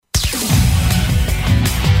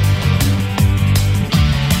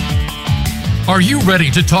Are you ready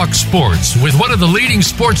to talk sports with one of the leading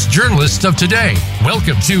sports journalists of today?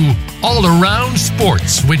 Welcome to All Around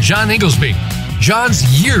Sports with John Inglesby.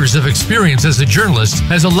 John's years of experience as a journalist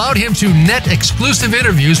has allowed him to net exclusive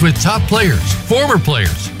interviews with top players, former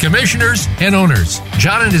players, commissioners, and owners.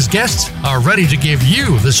 John and his guests are ready to give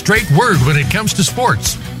you the straight word when it comes to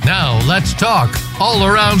sports. Now, let's talk All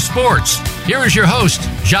Around Sports. Here is your host,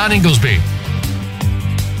 John Inglesby.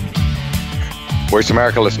 Voice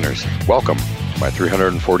America listeners, welcome to my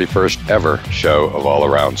 341st ever show of All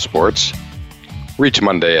Around Sports. Reach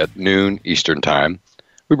Monday at noon Eastern Time.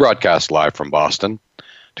 We broadcast live from Boston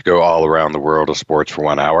to go all around the world of sports for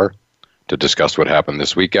 1 hour to discuss what happened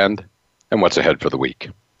this weekend and what's ahead for the week.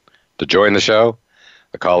 To join the show,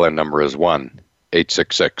 the call-in number is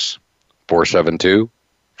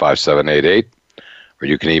 1-866-472-5788, or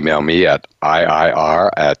you can email me at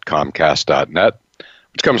iir@comcast.net,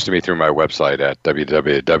 which comes to me through my website at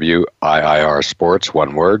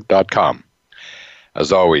www.iirsports.com.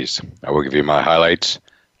 As always, I will give you my highlights,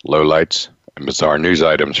 lowlights, and bizarre news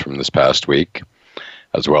items from this past week,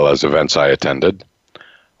 as well as events I attended.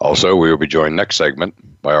 Also, we will be joined next segment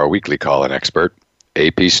by our weekly call-in expert,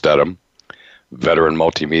 A.P. Stedham, veteran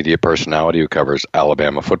multimedia personality who covers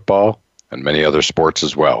Alabama football and many other sports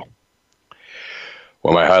as well.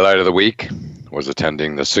 Well, my highlight of the week was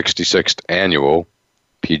attending the 66th annual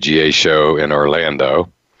PGA show in Orlando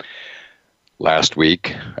last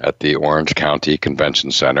week at the Orange County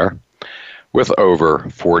Convention Center with over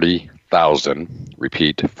 40,000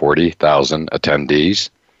 attendees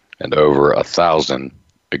and over 1,000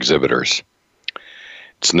 exhibitors.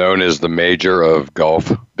 It's known as the major of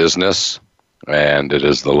golf business, and it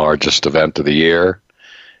is the largest event of the year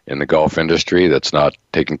in the golf industry that's not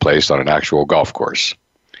taking place on an actual golf course.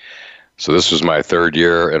 So this was my third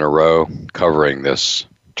year in a row covering this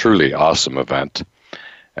truly awesome event,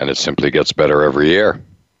 and it simply gets better every year.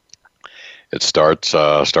 It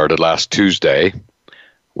started last Tuesday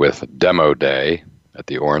with Demo Day at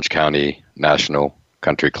the Orange County National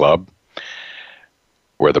Country Club,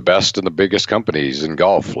 where the best and the biggest companies in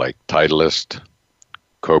golf, like Titleist,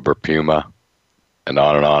 Cobra Puma, and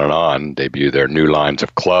on and on and on, debut their new lines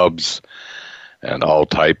of clubs and all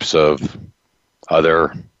types of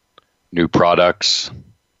other new products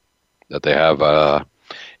that they have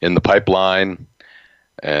in the pipeline,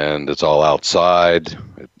 and it's all outside.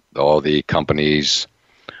 All the companies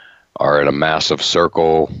are in a massive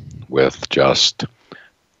circle with just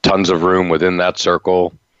tons of room within that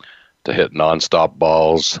circle to hit nonstop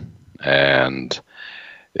balls, and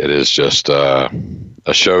it is just a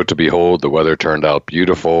show to behold. The weather turned out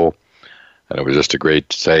beautiful, and it was just a great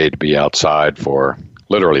day to be outside for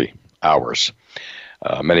literally hours,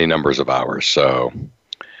 many numbers of hours. So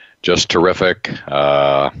just terrific.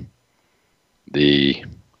 The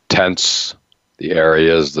tents, the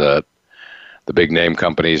areas that the big name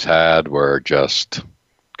companies had were just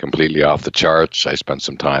completely off the charts. I spent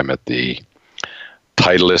some time at the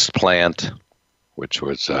Titleist plant, which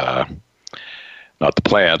was not the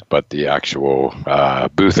plant, but the actual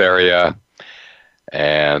booth area.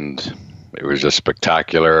 And it was just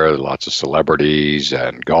spectacular. Lots of celebrities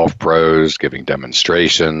and golf pros giving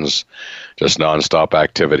demonstrations, just nonstop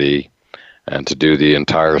activity. And to do the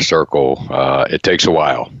entire circle, it takes a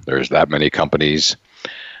while. There's that many companies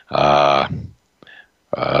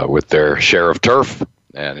with their share of turf,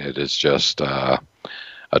 and it is just a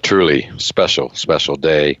truly special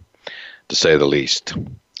day, to say the least.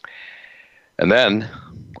 And then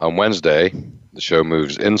on Wednesday, the show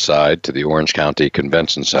moves inside to the Orange County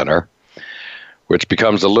Convention Center, which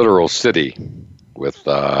becomes a literal city with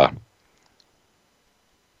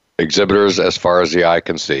exhibitors as far as the eye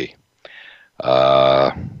can see.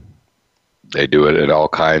 They do it in all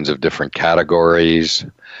kinds of different categories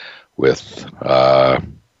with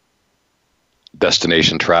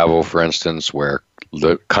destination travel, for instance, where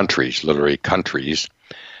literally countries,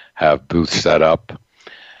 have booths set up,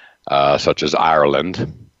 such as Ireland,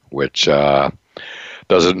 which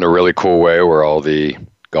does it in a really cool way where all the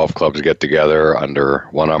golf clubs get together under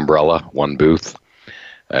one umbrella, one booth,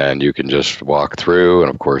 and you can just walk through. And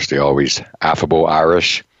of course, the always affable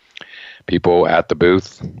Irish people at the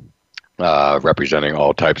booth, representing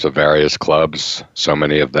all types of various clubs, so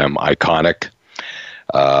many of them iconic.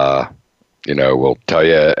 Will tell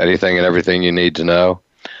you anything and everything you need to know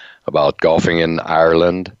about golfing in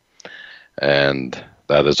Ireland, and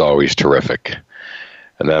that is always terrific.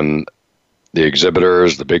 And then the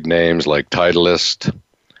exhibitors, the big names like Titleist,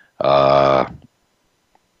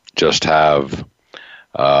 just have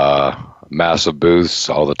massive booths.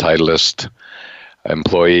 All the Titleist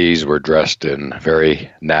employees were dressed in very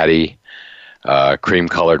natty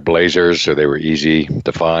cream-colored blazers, so they were easy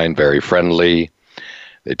to find, very friendly.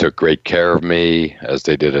 They took great care of me, as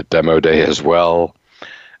they did at Demo Day as well.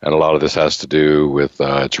 And a lot of this has to do with,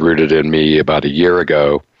 it's rooted in me about a year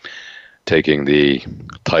ago, taking the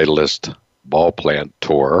Titleist ball plant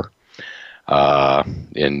tour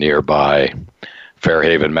in nearby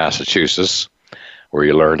Fairhaven, Massachusetts, where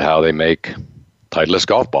you learned how they make Titleist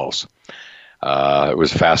golf balls. It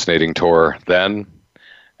was a fascinating tour then,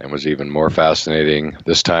 and was even more fascinating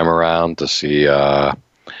this time around to see, to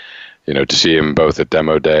see him both at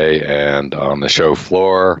Demo Day and on the show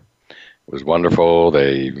floor. It was wonderful.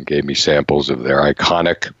 They even gave me samples of their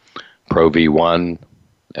iconic Pro V1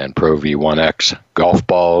 and Pro V1X golf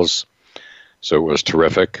balls. So it was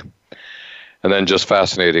terrific. And then just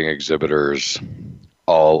fascinating exhibitors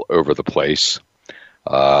all over the place,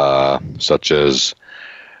 such as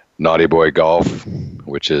Naughty Boy Golf,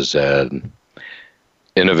 which is an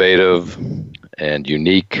innovative and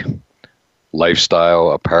unique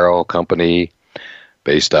lifestyle apparel company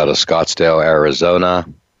based out of Scottsdale, Arizona.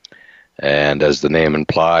 And as the name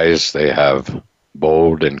implies, they have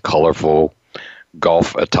bold and colorful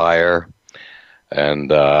golf attire.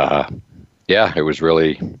 And it was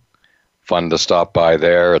really fun to stop by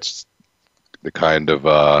there. It's the kind of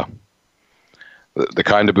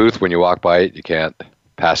booth when you walk by it, you can't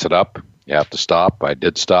pass it up. You have to stop. I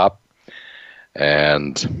did stop,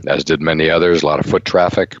 and as did many others, a lot of foot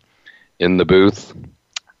traffic in the booth,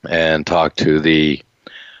 and talked to the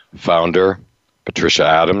founder, Patricia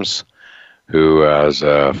Adams, who has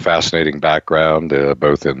a fascinating background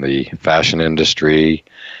both in the fashion industry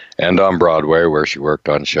and on Broadway, where she worked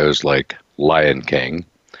on shows like Lion King.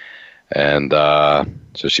 And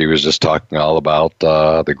so she was just talking all about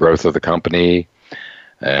the growth of the company,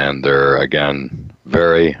 and their, again,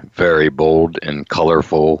 very, very bold and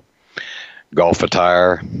colorful golf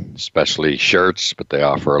attire, especially shirts, but they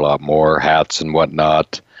offer a lot more, hats and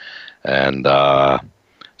whatnot. And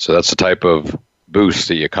so that's the type of booth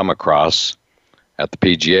that you come across at the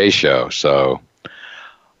PGA show. So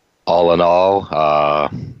all in all,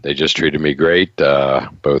 they just treated me great,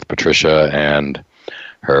 both Patricia and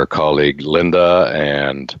her colleague Linda,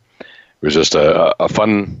 and it was just a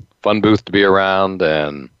fun booth to be around.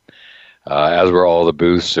 And as were all the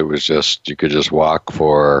booths, it was just, you could just walk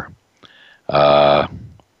for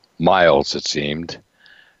miles, it seemed,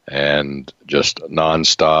 and just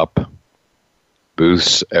nonstop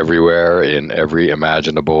booths everywhere in every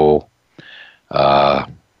imaginable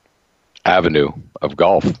avenue of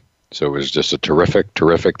golf. So it was just a terrific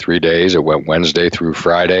 3 days. It went Wednesday through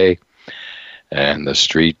Friday, and the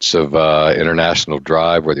streets of International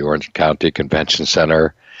Drive, where the Orange County Convention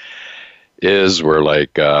Center is, were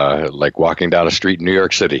like walking down a street in New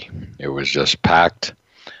York City. It was just packed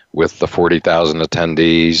with the 40,000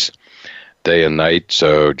 attendees day and night.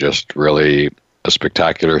 So just really a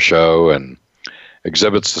spectacular show, and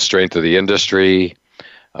exhibits the strength of the industry,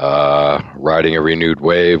 riding a renewed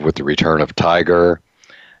wave with the return of Tiger.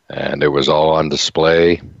 And it was all on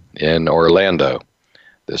display in Orlando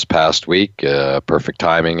this past week. Perfect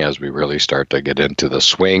timing as we really start to get into the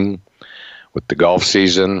swing with the golf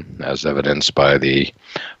season, as evidenced by the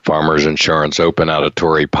Farmers Insurance Open out of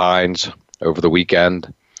Torrey Pines over the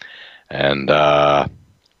weekend, and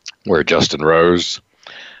where Justin Rose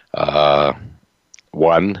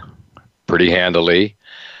won pretty handily.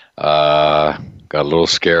 Got a little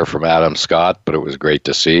scare from Adam Scott, but it was great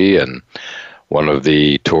to see. And one of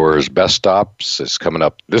the tour's best stops is coming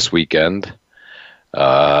up this weekend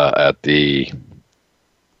at the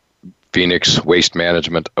Phoenix Waste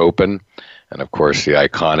Management Open, and of course the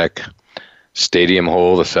iconic Stadium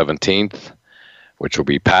Hole, the 17th, which will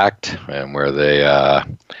be packed, and where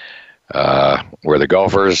the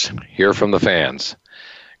golfers hear from the fans,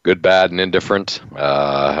 good, bad, and indifferent.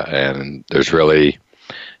 And it's really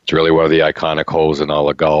one of the iconic holes in all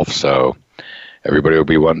of golf. So everybody will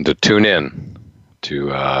be wanting to tune in to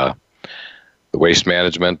the Waste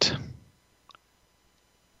Management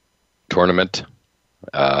tournament,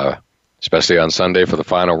 especially on Sunday for the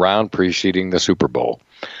final round preceding the Super Bowl.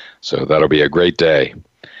 So that'll be a great day.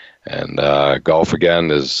 And golf,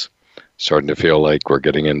 again, is starting to feel like we're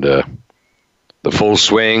getting into the full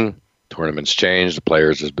swing. Tournaments changed. The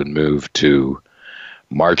Players has been moved to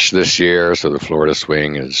March this year, so the Florida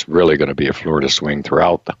swing is really going to be a Florida swing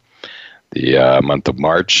throughout the month of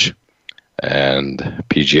March. And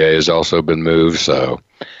PGA has also been moved, so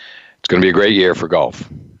it's going to be a great year for golf.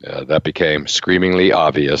 That became screamingly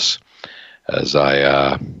obvious as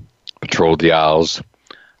I patrolled the aisles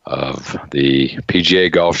of the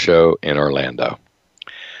PGA Golf Show in Orlando.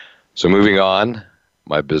 So moving on,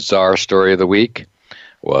 my bizarre story of the week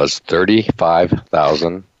was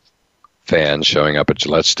 35,000 fans showing up at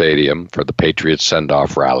Gillette Stadium for the Patriots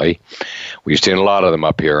send-off rally. We've seen a lot of them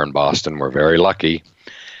up here in Boston. We're very lucky.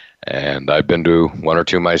 And I've been to one or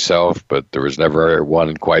two myself, but there was never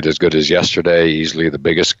one quite as good as yesterday. Easily the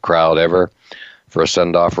biggest crowd ever for a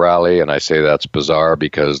send-off rally. And I say that's bizarre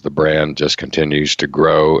because the brand just continues to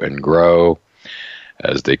grow and grow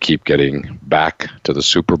as they keep getting back to the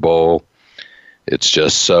Super Bowl. It's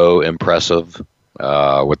just so impressive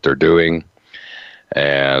what they're doing.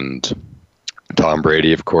 And Tom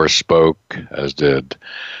Brady, of course, spoke, as did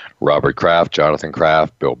Robert Kraft, Jonathan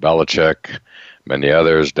Kraft, Bill Belichick, many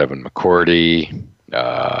others, Devin McCourty.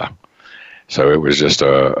 So it was just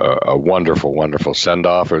a wonderful, wonderful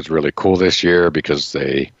send-off. It was really cool this year because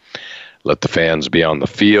they let the fans be on the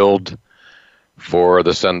field for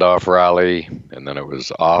the send-off rally, and then it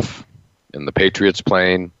was off in the Patriots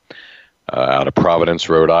plane out of Providence,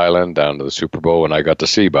 Rhode Island, down to the Super Bowl. And I got to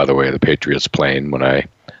see, by the way, the Patriots plane when I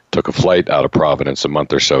took a flight out of Providence a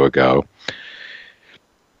month or so ago.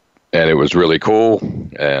 And it was really cool.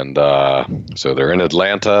 And so they're in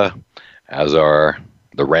Atlanta, as are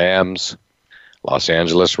the Rams, Los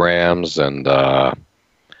Angeles Rams. And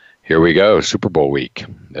here we go, Super Bowl week.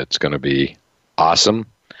 It's going to be awesome.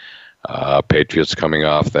 Patriots coming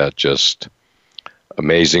off that just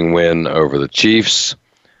amazing win over the Chiefs.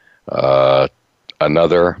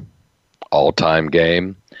 Another all-time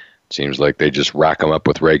game. Seems like they just rack them up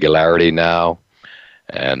with regularity now.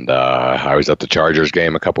 And I was at the Chargers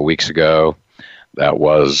game a couple weeks ago. That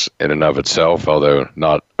was, in and of itself, although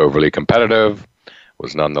not overly competitive,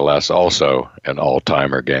 was nonetheless also an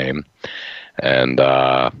all-timer game. And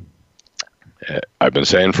I've been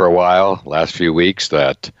saying for a while, last few weeks,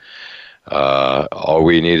 that all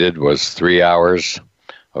we needed was 3 hours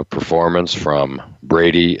of performance from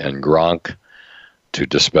Brady and Gronk to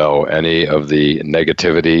dispel any of the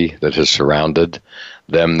negativity that has surrounded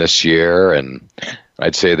them this year. And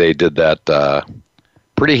I'd say they did that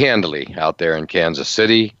pretty handily out there in Kansas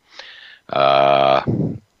City.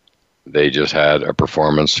 They just had a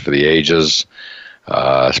performance for the ages,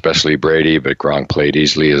 especially Brady, but Gronk played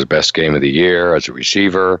easily his best game of the year as a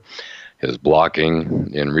receiver. His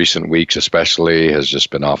blocking in recent weeks especially has just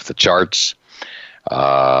been off the charts.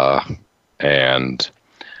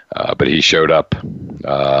 But he showed up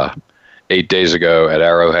 8 days ago at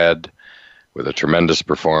Arrowhead with a tremendous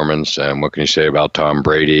performance. And what can you say about Tom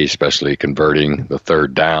Brady, especially converting the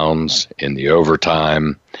third downs in the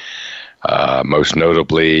overtime, most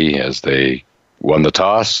notably as they won the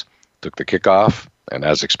toss, took the kickoff, and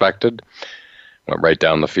as expected, went right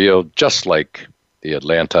down the field, just like the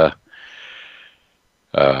Atlanta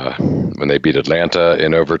when they beat Atlanta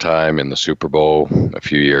in overtime in the Super Bowl a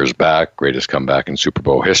few years back, greatest comeback in Super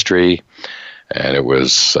Bowl history. And it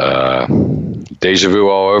was deja vu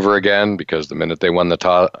all over again because the minute they won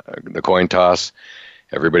the coin toss,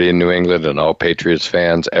 everybody in New England and all Patriots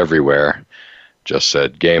fans everywhere just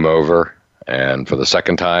said game over. And for the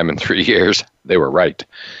second time in 3 years, they were right.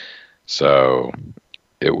 So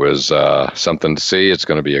it was something to see. It's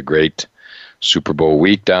going to be a great Super Bowl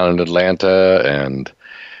week down in Atlanta, and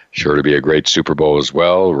sure to be a great Super Bowl as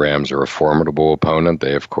well. Rams are a formidable opponent.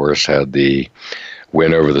 They, of course, had the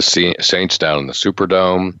win over the Saints down in the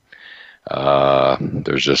Superdome.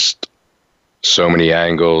 There's just so many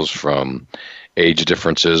angles, from age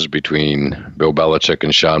differences between Bill Belichick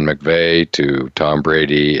and Sean McVay to Tom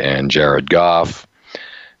Brady and Jared Goff.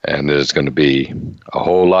 And it's going to be a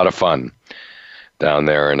whole lot of fun down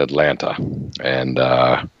there in Atlanta. And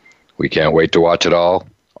we can't wait to watch it all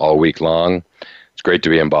week long. It's great to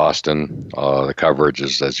be in Boston. The coverage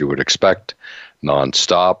is, as you would expect,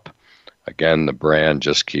 nonstop. Again, the brand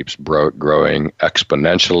just keeps growing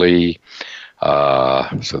exponentially.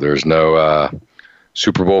 So there's no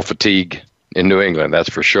Super Bowl fatigue in New England, that's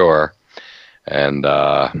for sure. And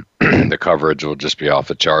the coverage will just be off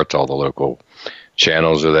the charts. All the local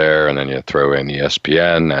channels are there, and then you throw in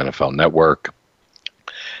ESPN, NFL Network,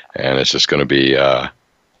 and it's just going to be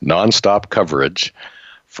nonstop coverage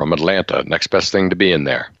from Atlanta. Next best thing to be in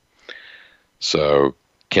there. So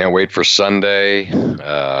can't wait for Sunday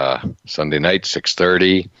night,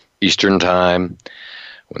 6:30 Eastern Time,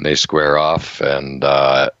 when they square off and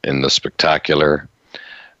in the spectacular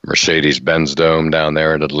Mercedes-Benz Dome down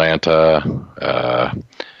there in Atlanta,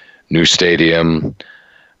 new stadium.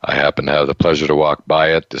 I happened to have the pleasure to walk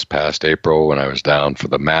by it this past April when I was down for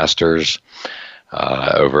the Masters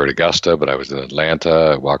over at Augusta, but I was in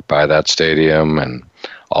Atlanta. I walked by that stadium and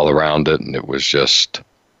all around it, and it was just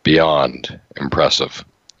beyond impressive,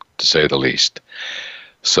 to say the least.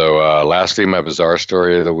 So lastly, my bizarre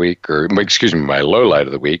story of the week, my low light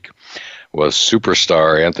of the week, was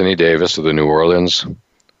superstar Anthony Davis of the New Orleans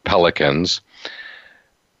Pelicans.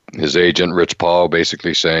 His agent, Rich Paul,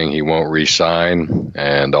 basically saying he won't re-sign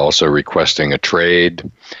and also requesting a trade.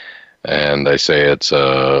 And they say it's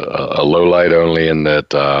a low light only in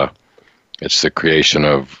that it's the creation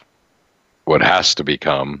of what has to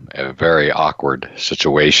become a very awkward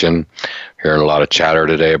situation. Hearing a lot of chatter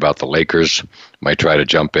today about the Lakers might try to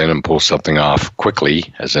jump in and pull something off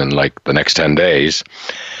quickly, as in like the next 10 days.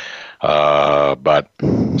 But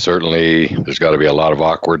certainly there's got to be a lot of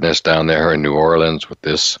awkwardness down there in New Orleans with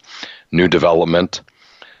this new development.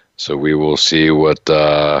 So we will see what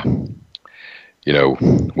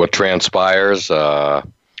what transpires.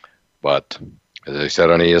 But as I said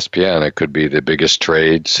on ESPN, it could be the biggest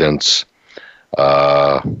trade since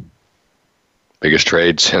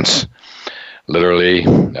literally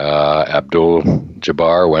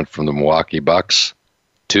Abdul-Jabbar went from the Milwaukee Bucks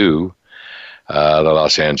to the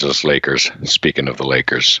Los Angeles Lakers, speaking of the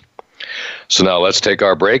Lakers. So now let's take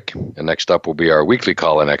our break, and next up will be our weekly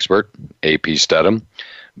call-in expert, AP Stedham,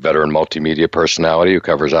 veteran multimedia personality who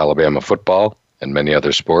covers Alabama football and many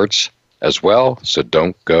other sports as well, so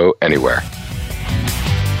don't go anywhere.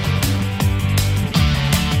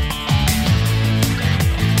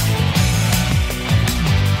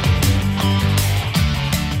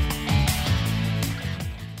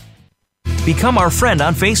 Become our friend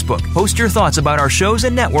on Facebook. Post your thoughts about our shows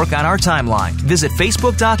and network on our timeline. Visit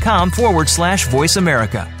Facebook.com/Voice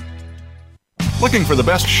America. Looking for the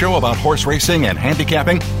best show about horse racing and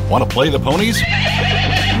handicapping? Want to play the ponies?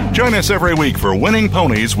 Join us every week for Winning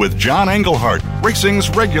Ponies with John Englehart, racing's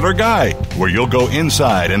regular guy, where you'll go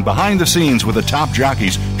inside and behind the scenes with the top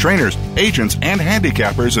jockeys, trainers, agents, and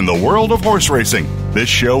handicappers in the world of horse racing. This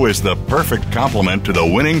show is the perfect complement to the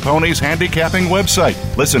Winning Ponies handicapping website.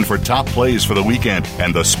 Listen for top plays for the weekend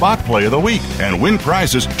and the spot play of the week, and win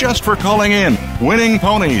prizes just for calling in. Winning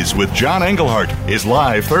Ponies with John Englehart is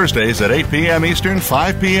live Thursdays at 8 p.m. Eastern,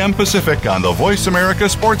 5 p.m. Pacific on the Voice America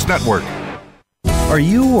Sports Network. Are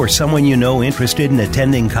you or someone you know interested in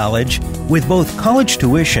attending college? With both college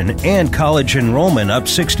tuition and college enrollment up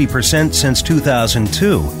 60% since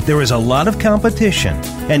 2002, there is a lot of competition,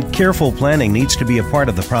 and careful planning needs to be a part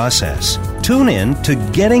of the process. Tune in to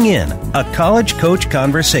Getting In, a college coach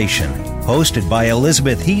conversation, hosted by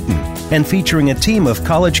Elizabeth Heaton and featuring a team of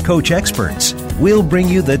college coach experts. We'll bring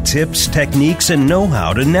you the tips, techniques, and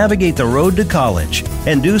know-how to navigate the road to college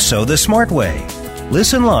and do so the smart way.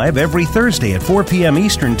 Listen live every Thursday at 4 p.m.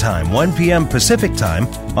 Eastern Time, 1 p.m. Pacific Time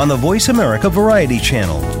on the Voice America Variety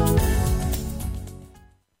Channel.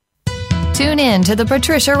 Tune in to The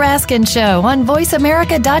Patricia Raskin Show on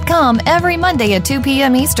VoiceAmerica.com every Monday at 2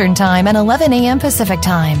 p.m. Eastern Time and 11 a.m. Pacific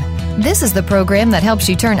Time. This is the program that helps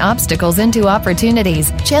you turn obstacles into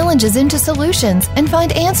opportunities, challenges into solutions, and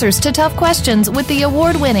find answers to tough questions with the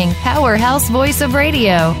award-winning powerhouse voice of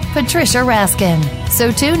radio, Patricia Raskin. So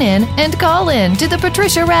tune in and call in to The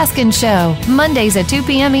Patricia Raskin Show, Mondays at 2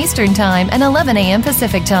 p.m. Eastern Time and 11 a.m.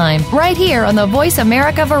 Pacific Time, right here on the Voice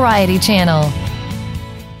America Variety Channel.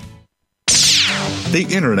 The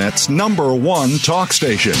Internet's #1 talk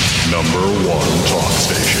station. #1 talk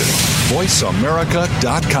station.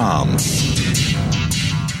 VoiceAmerica.com.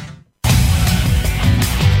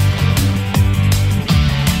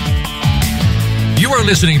 You are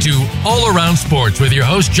listening to All Around Sports with your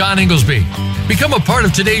host, John Inglesby. Become a part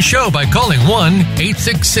of today's show by calling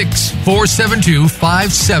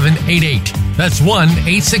 1-866-472-5788. That's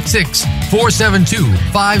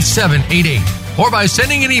 1-866-472-5788. Or by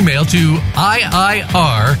sending an email to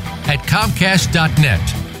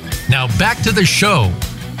iir@comcast.net. Now back to the show.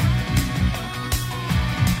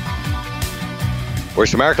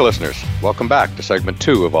 Voice America listeners, welcome back to segment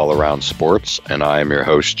 2 of All Around Sports, and I am your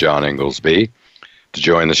host, John Inglesby. To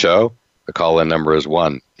join the show, the call-in number is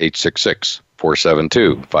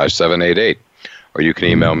 1-866-472-5788, or you can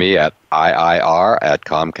email me at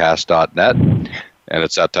iir@comcast.net, and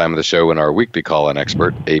it's that time of the show when our weekly call-in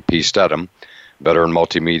expert, AP Stedham, veteran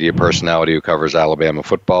multimedia personality who covers Alabama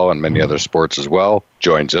football and many other sports as well,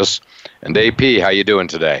 joins us. And AP, how you doing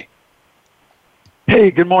today?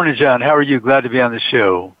 Hey, good morning, John. How are you? Glad to be on the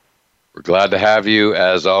show. We're glad to have you,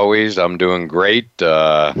 as always. I'm doing great.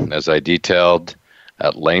 As I detailed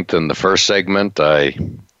at length in the first segment, I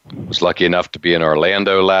was lucky enough to be in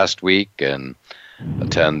Orlando last week and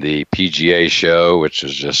attend the PGA show, which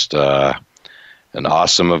is just an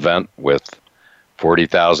awesome event with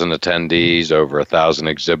 40,000 attendees, over 1,000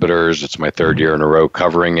 exhibitors. It's my third year in a row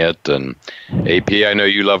covering it. And AP, I know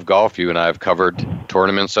you love golf. You and I have covered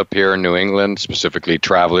tournaments up here in New England, specifically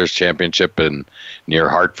Travelers Championship near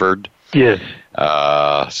Hartford. Yes.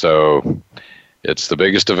 So It's the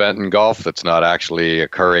biggest event in golf that's not actually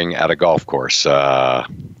occurring at a golf course.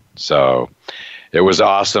 So it was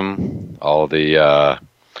awesome. All the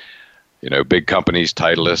big companies,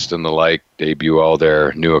 Titleist and the like, debut all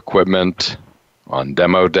their new equipment on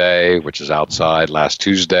demo day, which is outside last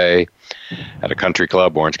Tuesday at a country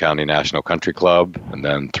club, Orange County National Country Club, and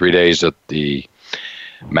then 3 days at the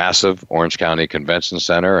massive Orange County Convention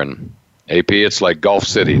Center. And AP, it's like Golf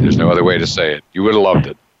City. There's no other way to say it. You would have loved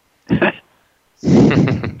it,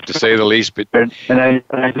 to say the least. But, and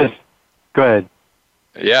I just, go ahead.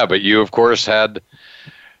 Yeah, but you, of course, had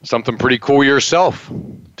something pretty cool yourself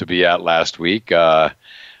to be at last week.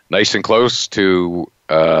 Nice and close to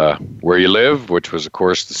where you live, which was, of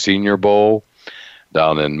course, the Senior Bowl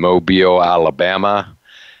down in Mobile, Alabama.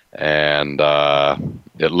 And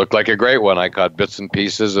it looked like a great one. I caught bits and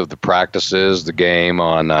pieces of the practices, the game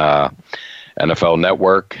on NFL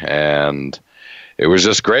Network, and it was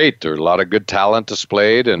just great. There was a lot of good talent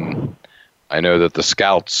displayed, and I know that the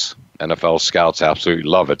scouts, NFL scouts, absolutely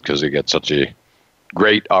love it because they get such a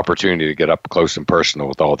great opportunity to get up close and personal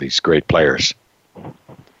with all these great players.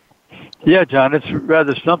 Yeah, John, it's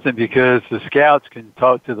rather something because the scouts can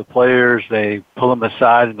talk to the players. They pull them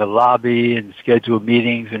aside in the lobby and schedule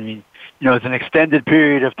meetings. I mean, it's an extended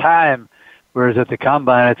period of time, whereas at the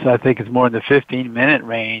Combine, I think it's more in the 15-minute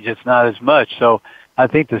range. It's not as much. So I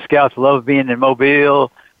think the scouts love being in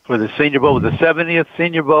Mobile for the Senior Bowl, the 70th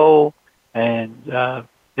Senior Bowl, and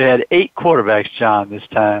they had 8 quarterbacks, John, this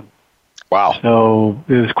time. Wow. So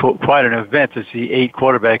it was quite an event to see 8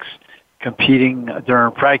 quarterbacks competing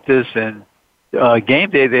during practice, and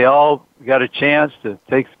game day they all got a chance to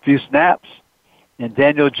take a few snaps. And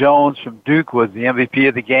Daniel Jones from Duke was the MVP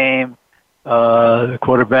of the game. The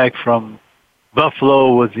quarterback from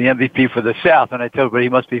Buffalo was the MVP for the South, and I told everybody he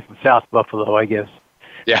must be from South Buffalo, I guess.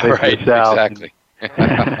 Yeah, right, exactly.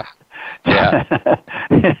 Yeah,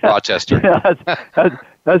 Rochester.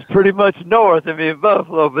 That's pretty much north. I mean,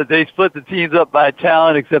 Buffalo, but they split the teams up by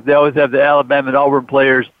talent, except they always have the Alabama and Auburn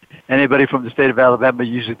players. Anybody from the state of Alabama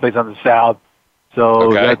usually plays on the South.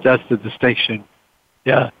 So that's the distinction.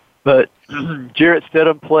 Yeah. But Jarrett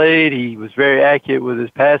Stidham played. He was very accurate with his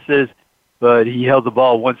passes, but he held the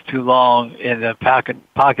ball once too long in the pocket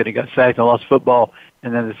and got sacked and lost football.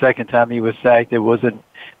 And then the second time he was sacked, it wasn't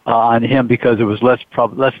on him because it was less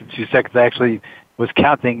than 2 seconds. Actually, was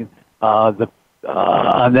counting on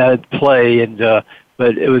that play, and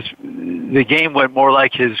but it was the game went more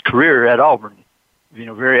like his career at Auburn.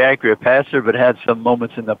 Very accurate passer, but had some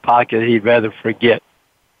moments in the pocket he'd rather forget.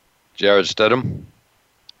 Jarrett Stidham?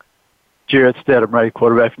 Jarrett Stidham, right,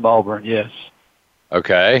 quarterback from Auburn, yes.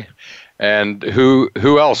 Okay. And who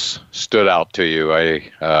else stood out to you? I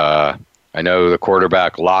know the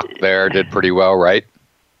quarterback Locke there did pretty well, right?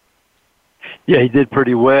 Yeah, he did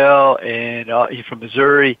pretty well, and he's from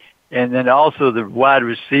Missouri. And then also the wide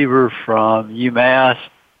receiver from UMass,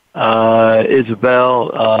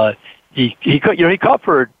 Isabel. He caught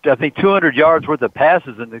for, I think, 200 yards worth of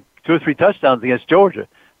passes and the 2 or 3 touchdowns against Georgia.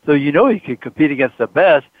 So he could compete against the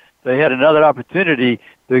best. So he had another opportunity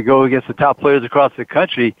to go against the top players across the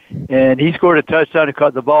country, and he scored a touchdown and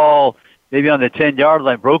caught the ball maybe on the 10-yard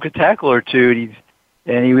line, broke a tackle or two,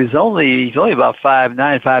 and he's only about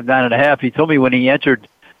 5'9", 5'9.5". He told me when he entered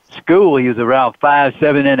school he was around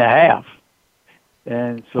 5'7.5".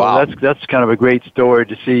 And so wow. that's kind of a great story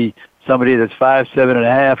to see somebody that's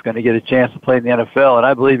 5'7.5" going to get a chance to play in the NFL, and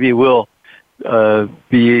I believe he will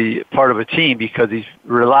be part of a team because he's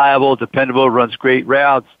reliable, dependable, runs great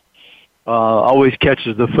routes, always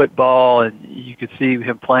catches the football, and you could see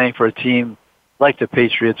him playing for a team like the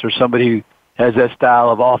Patriots or somebody who has that style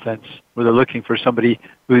of offense where they're looking for somebody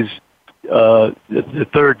who's the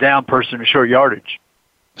third down person in short yardage.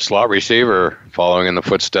 Slot receiver, following in the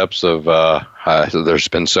footsteps of, there's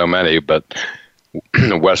been so many, but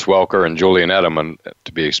Wes Welker and Julian Edelman,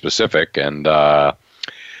 to be specific, and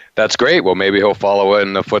that's great. Well, maybe he'll follow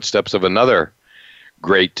in the footsteps of another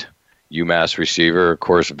great UMass receiver, of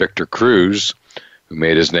course, Victor Cruz, who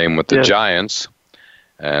made his name with the Giants.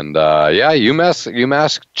 And,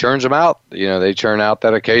 UMass churns them out. They churn out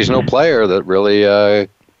that occasional player that really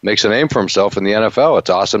makes a name for himself in the NFL. It's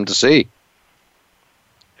awesome to see.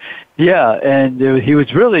 Yeah, and he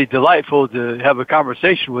was really delightful to have a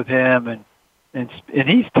conversation with him, and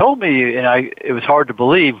he's told me, and it was hard to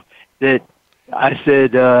believe that I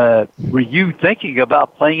said, "Were you thinking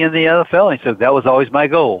about playing in the NFL?" And he said, "That was always my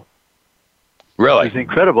goal." Really, it was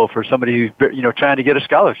incredible for somebody who's trying to get a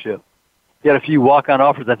scholarship. He had a few walk-on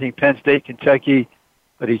offers, I think Penn State, Kentucky,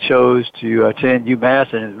 but he chose to attend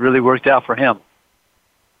UMass, and it really worked out for him.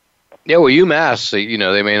 Yeah, well, UMass,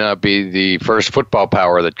 they may not be the first football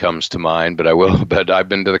power that comes to mind, but I've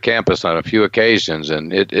been to the campus on a few occasions,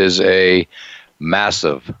 and it is a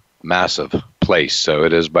massive, massive place. So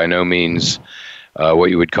it is by no means what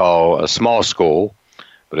you would call a small school,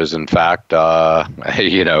 but is in fact, a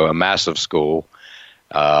massive school.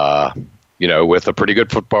 With a pretty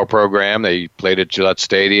good football program. They played at Gillette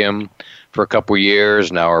Stadium for a couple of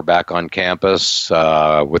years. Now are back on campus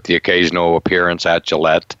with the occasional appearance at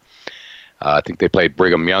Gillette. I think they played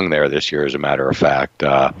Brigham Young there this year, as a matter of fact.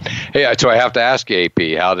 Hey, so I have to ask you,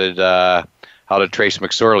 AP, how did Trace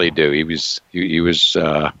McSorley do? He was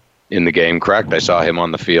in the game, correct? I saw him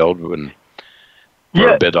on the field for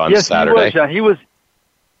a bit on Saturday. He was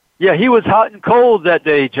hot and cold that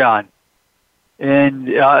day, John. And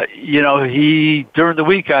he during the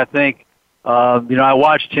week, I think, I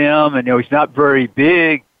watched him, and he's not very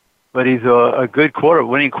big, but he's a good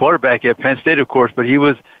winning quarterback at Penn State, of course. But he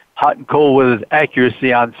was hot and cold with his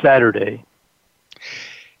accuracy on Saturday.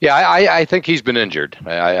 Yeah, I think he's been injured.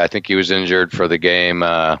 I think he was injured for the game,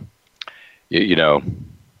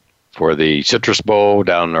 for the Citrus Bowl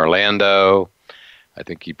down in Orlando. I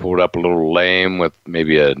think he pulled up a little lame with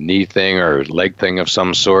maybe a knee thing or leg thing of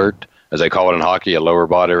some sort. As they call it in hockey, a lower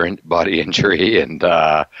body injury. And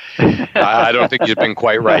I don't think he's been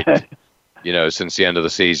quite right, since the end of the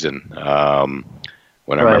season.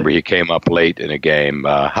 When I remember he came up late in a game.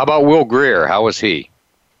 How about Will Greer? How was he?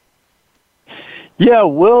 Yeah,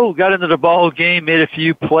 Will got into the ball game, made a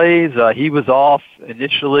few plays. He was off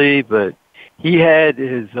initially, but he had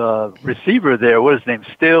his receiver there. What is his name?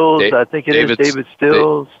 Stills, I think it is. David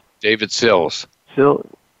Stills. David Sills.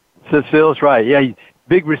 Sills, right. Yeah,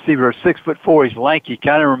 big receiver, 6'4". He's lanky.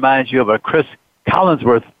 Kind of reminds you of a Chris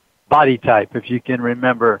Collinsworth body type, if you can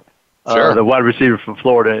remember. Sure. The wide receiver from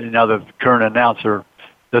Florida, the current announcer.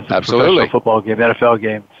 That's a professional football game, NFL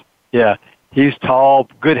games. Yeah. He's tall,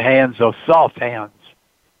 good hands, though, soft hands.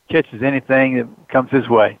 Catches anything that comes his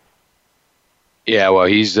way. Yeah, well,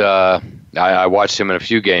 he's. I watched him in a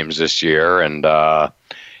few games this year, and I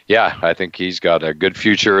think he's got a good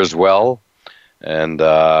future as well. And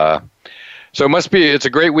so it's a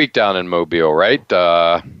great week down in Mobile, right?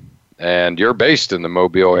 And you're based in the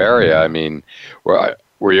Mobile area. I mean,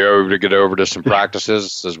 were you able to get over to some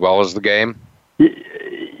practices as well as the game?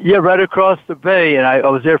 Yeah, right across the bay, and I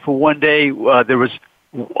was there for one day. There was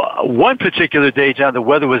one particular day, John, the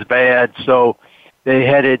weather was bad, so they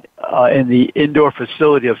had it in the indoor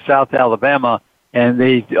facility of South Alabama, and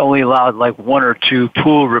they only allowed like one or two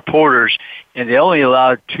pool reporters, and they only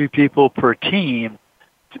allowed 2 people per team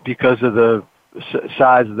because of the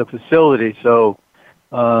size of the facility. So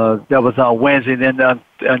that was on Wednesday. And then on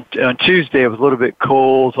Tuesday, it was a little bit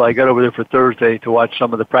cold, so I got over there for Thursday to watch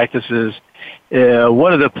some of the practices.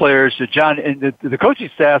 One of the players, John, and the coaching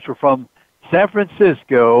staffs were from San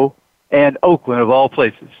Francisco and Oakland, of all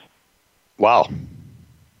places. Wow,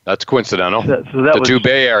 that's coincidental. So that was 2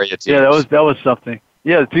 Bay Area teams. Yeah, that was something.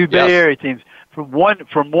 Yeah, the 2 Bay Area teams from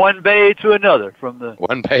one bay to another, from the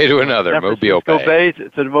one bay to another, San Mobile Francisco Bay to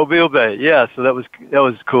the Mobile Bay. Yeah, so that was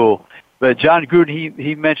cool. But John Gruden,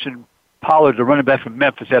 he mentioned Pollard, the running back from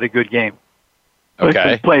Memphis, had a good game.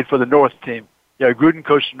 Okay. He played for the North team. Yeah, Gruden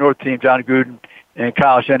coached the North team, John Gruden, and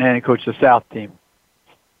Kyle Shanahan coached the South team.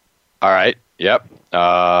 All right. Yep.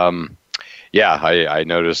 I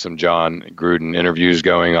noticed some John Gruden interviews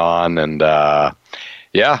going on, and a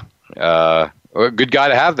good guy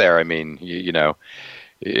to have there. I mean,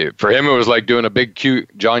 for him, it was like doing a big, cute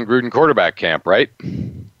John Gruden quarterback camp, right?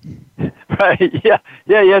 Right. Yeah.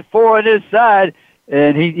 He had 4 on his side,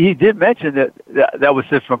 and he did mention that was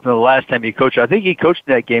different from the last time he coached. I think he coached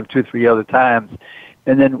that game 2 or 3 other times.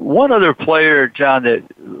 And then one other player, John, that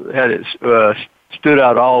had stood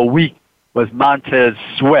out all week was Montez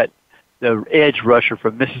Sweat, the edge rusher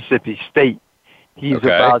from Mississippi State. He's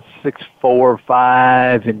about 6'4",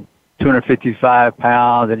 5", and 255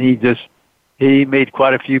 pounds, and he made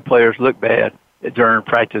quite a few players look bad during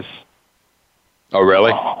practice. Oh,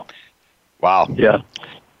 really? Wow. Yeah,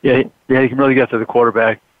 he can really get to the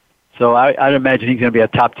quarterback. So I'd imagine he's going to be a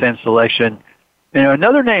top 10 selection.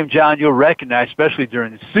 Another name, John, you'll recognize, especially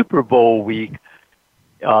during the Super Bowl week,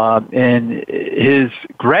 and his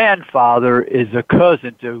grandfather is a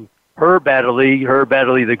cousin to Herb Adderley. Herb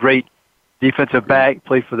Adderley, the great defensive back,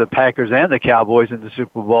 played for the Packers and the Cowboys in the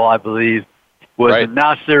Super Bowl, I believe, was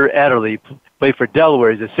Nasir Adderley, played for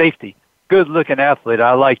Delaware. He's a safety. Good-looking athlete.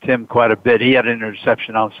 I liked him quite a bit. He had an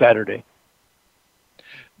interception on Saturday.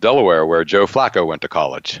 Delaware, where Joe Flacco went to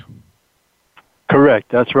college. Correct.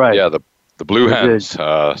 That's right. Yeah, the Blue Hens.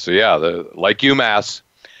 Like UMass,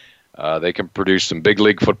 they can produce some big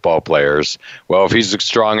league football players. Well, if he's a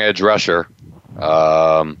strong edge rusher,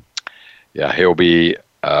 he'll be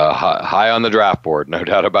high on the draft board, no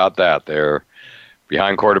doubt about that. They're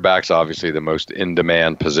behind quarterbacks, obviously the most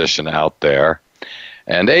in-demand position out there.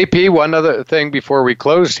 And AP, one other thing before we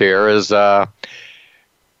close here is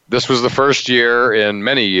this was the first year in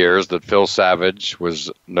many years that Phil Savage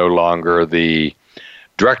was no longer the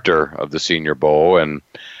director of the Senior Bowl, and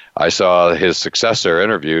I saw his successor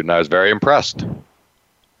interviewed, and I was very impressed.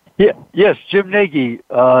 Yeah, yes, Jim Nagy,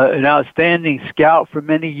 an outstanding scout for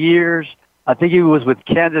many years. I think he was with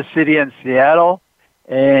Kansas City and Seattle,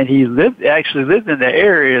 and he actually lived in the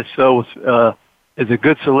area, so it's a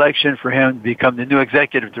good selection for him to become the new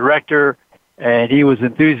executive director. And he was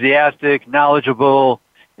enthusiastic, knowledgeable,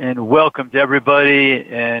 and welcomed everybody,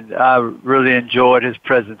 and I really enjoyed his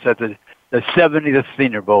presence at the 70th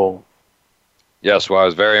Senior Bowl. Yes, well, I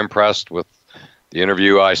was very impressed with the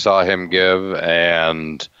interview I saw him give,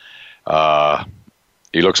 and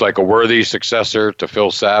he looks like a worthy successor to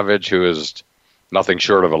Phil Savage, who is nothing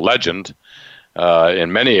short of a legend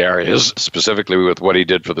in many areas, specifically with what he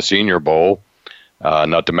did for the Senior Bowl.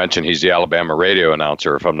 Not to mention he's the Alabama radio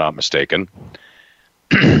announcer, if I'm not mistaken.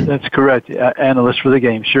 That's correct. Analyst for the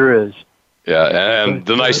game, sure is. Yeah, and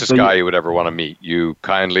the nicest guy you would ever want to meet. You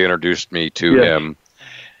kindly introduced me to him,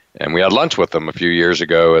 and we had lunch with him a few years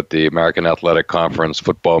ago at the American Athletic Conference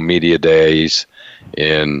Football Media Days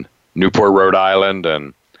in Newport, Rhode Island,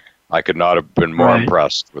 and I could not have been more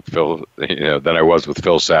impressed with Phil, than I was with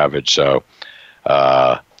Phil Savage. So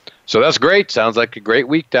that's great. Sounds like a great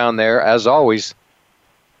week down there, as always.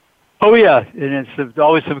 Oh, yeah, and it's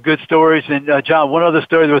always some good stories. And, John, one other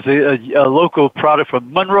story, there was a local product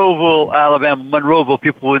from Monroeville, Alabama. Monroeville,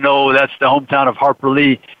 people will know that's the hometown of Harper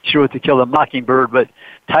Lee. She wrote To Kill a Mockingbird. But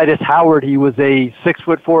Titus Howard, he was a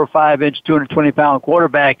 6'4" or 5" 220-pound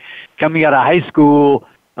quarterback coming out of high school.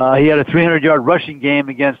 He had a 300-yard rushing game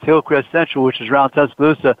against Hillcrest Central, which is around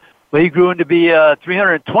Tuscaloosa. But he grew into be a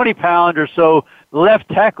 320-pound or so left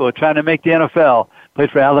tackle trying to make the NFL. Played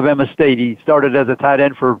for Alabama State. He started as a tight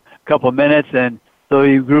end for a couple of minutes, and so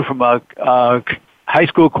he grew from a high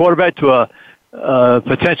school quarterback to a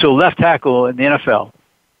potential left tackle in the NFL.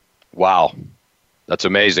 Wow. That's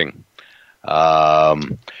amazing.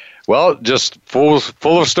 Well, just full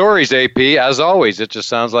of stories, AP, as always. It just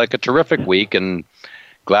sounds like a terrific week, and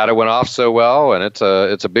glad it went off so well, and it's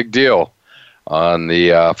a big deal on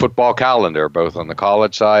the football calendar, both on the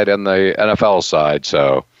college side and the NFL side.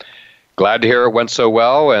 So glad to hear it went so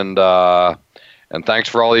well, and thanks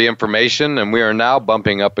for all the information. And we are now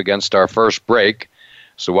bumping up against our first break.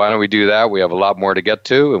 So why don't we do that? We have a lot more to get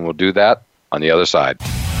to, and we'll do that on the other side.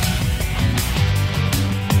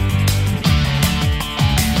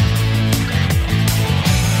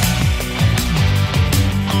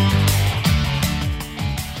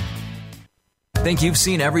 Think you've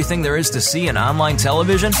seen everything there is to see in online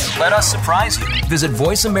television? Let us surprise you. Visit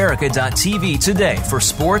voiceamerica.tv today for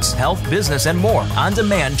sports, health, business, and more on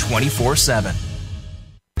demand 24/7.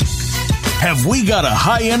 Have we got a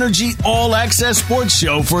high-energy, all-access sports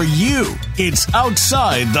show for you? It's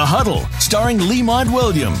Outside the Huddle, starring Lemont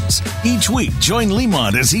Williams. Each week, join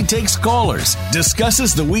Lemont as he takes callers,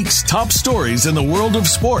 discusses the week's top stories in the world of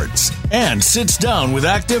sports, and sits down with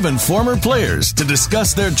active and former players to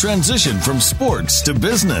discuss their transition from sports to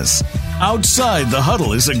business. Outside the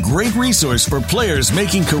Huddle is a great resource for players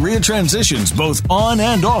making career transitions both on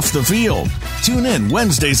and off the field. Tune in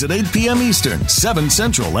Wednesdays at 8 p.m. Eastern, 7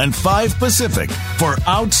 Central, and 5 Pacific for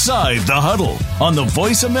Outside the Huddle on the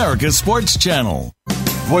Voice America Sports Channel.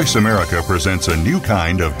 Voice America presents a new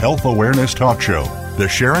kind of health awareness talk show, the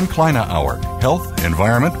Sharon Kleine Hour, Health,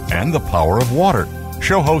 Environment, and the Power of Water.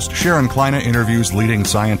 Show host Sharon Kleine interviews leading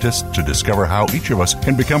scientists to discover how each of us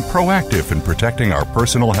can become proactive in protecting our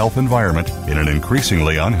personal health environment in an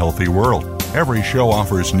increasingly unhealthy world. Every show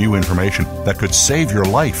offers new information that could save your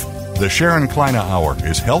life. The Sharon Kleine Hour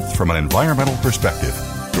is health from an environmental perspective,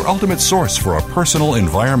 your ultimate source for a personal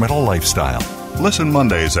environmental lifestyle. Listen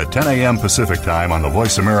Mondays at 10 a.m. Pacific Time on the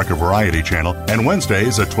Voice America Variety Channel and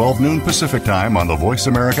Wednesdays at 12 noon Pacific Time on the Voice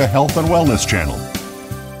America Health and Wellness Channel.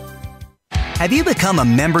 Have you become a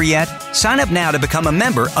member yet? Sign up now to become a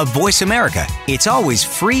member of Voice America. It's always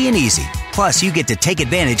free and easy. Plus, you get to take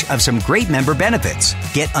advantage of some great member benefits.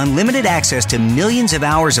 Get unlimited access to millions of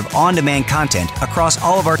hours of on-demand content across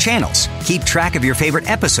all of our channels. Keep track of your favorite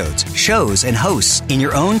episodes, shows, and hosts in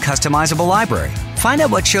your own customizable library. Find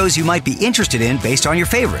out what shows you might be interested in based on your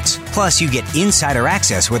favorites. Plus, you get insider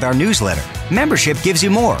access with our newsletter. Membership gives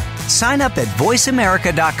you more. Sign up at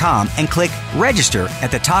voiceamerica.com and click Register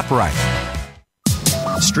at the top right.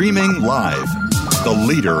 Streaming live, the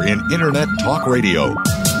leader in Internet talk radio.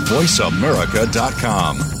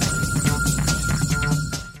 VoiceAmerica.com.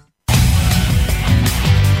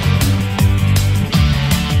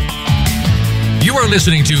 You are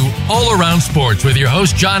listening to All Around Sports with your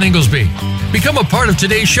host, John Inglesby. Become a part of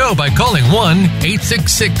today's show by calling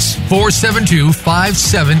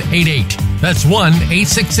 1-866-472-5788. That's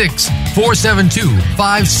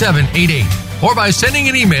 1-866-472-5788. Or by sending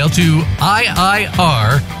an email to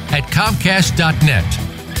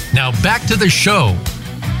iir@comcast.net. Now back to the show.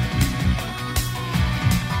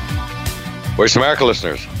 Voice America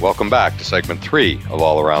listeners, welcome back to segment 3 of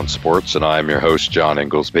All Around Sports, and I'm your host, John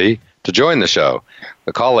Inglesby. To join the show,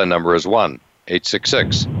 the call-in number is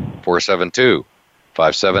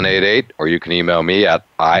 1-866-472-5788, or you can email me at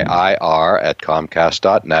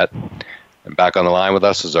iir@comcast.net. And back on the line with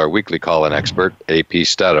us is our weekly call-in expert, A.P.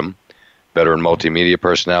 Stedham, veteran multimedia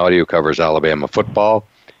personality who covers Alabama football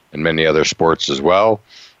and many other sports as well.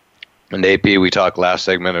 And AP, we talked last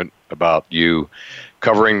segment about you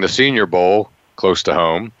covering the Senior Bowl close to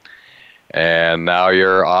home, and now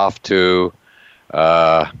you're off to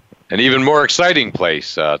an even more exciting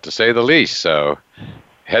place, to say the least. So,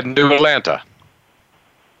 heading to Atlanta.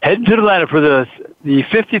 Heading to Atlanta for the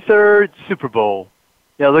 53rd Super Bowl.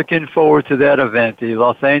 Yeah, looking forward to that event. The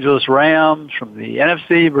Los Angeles Rams from the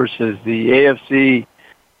NFC versus the AFC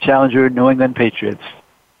challenger New England Patriots.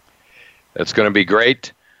 It's going to be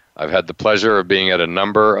great. I've had the pleasure of being at a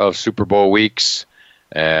number of Super Bowl weeks,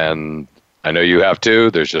 and I know you have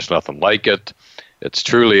too. There's just nothing like it. It's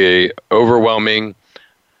truly an overwhelming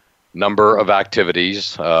number of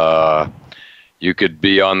activities. You could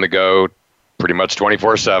be on the go pretty much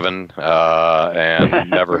 24/7 and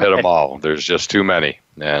never hit them all. There's just too many,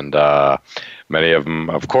 and many of them,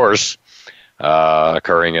 of course,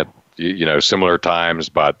 occurring at similar times,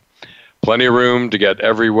 but plenty of room to get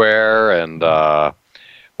everywhere. And wow,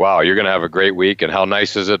 you're going to have a great week. And how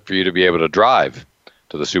nice is it for you to be able to drive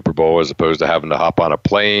to the Super Bowl as opposed to having to hop on a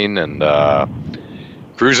plane and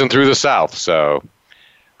cruising through the South? So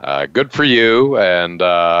good for you. And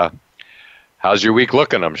how's your week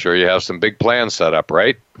looking? I'm sure you have some big plans set up,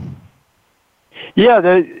 right? Yeah,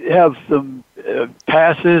 they have some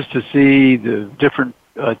passes to see the different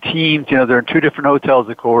teams. They're in 2 different hotels,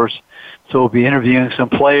 of course. So we'll be interviewing some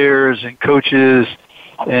players and coaches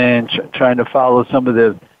and trying to follow some of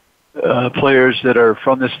the players that are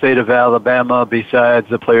from the state of Alabama besides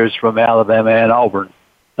the players from Alabama and Auburn.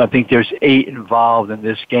 I think there's 8 involved in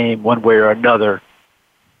this game one way or another.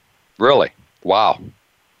 Really? Wow.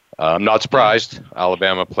 I'm not surprised.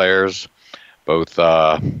 Alabama players, both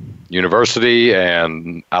university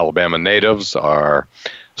and Alabama natives, are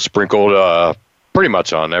sprinkled pretty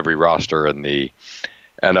much on every roster in the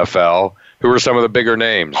NFL. Who are some of the bigger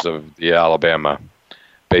names of the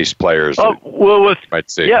Alabama-based players? Might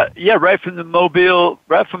see? Yeah, right from the Mobile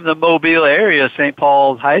area, St.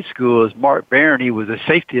 Paul's High School is Mark Barron. He was a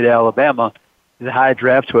safety at Alabama. He's a high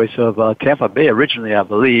draft choice of Tampa Bay originally, I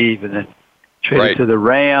believe, and then traded to the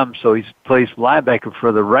Rams. So he plays linebacker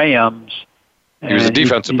for the Rams. He was a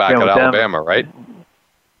defensive back at Alabama, right?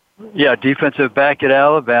 Yeah, defensive back at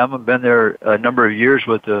Alabama. Been there a number of years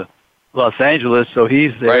with the Los Angeles, so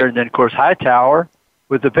he's there. Right. And then, of course, Hightower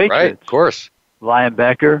with the Patriots. Right, of course.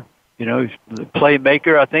 Linebacker. He's the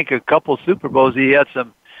playmaker. I think a couple Super Bowls he had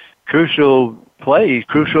some crucial plays,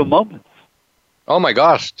 crucial moments. Oh, my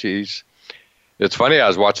gosh, geez. It's funny, I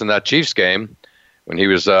was watching that Chiefs game when he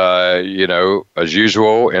was, as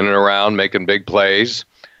usual, in and around making big plays.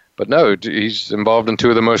 But no, he's involved in 2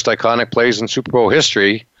 of the most iconic plays in Super Bowl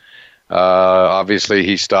history. Obviously,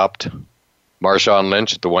 he stopped Marshawn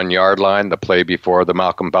Lynch at the 1-yard line, the play before the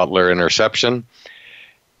Malcolm Butler interception.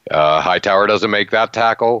 Hightower doesn't make that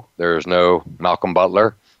tackle. There's no Malcolm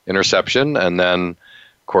Butler interception. And then,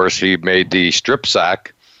 of course, he made the strip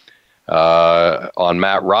sack on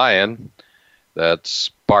Matt Ryan that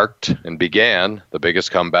sparked and began the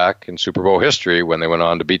biggest comeback in Super Bowl history when they went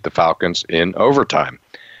on to beat the Falcons in overtime.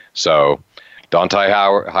 So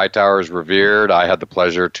Dont'a Hightower is revered. I had the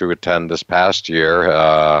pleasure to attend this past year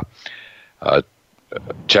a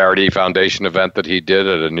charity foundation event that he did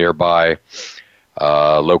at a nearby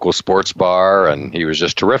local sports bar, and he was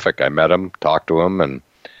just terrific. I met him, talked to him, and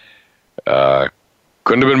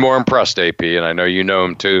couldn't have been more impressed, AP, and I know you know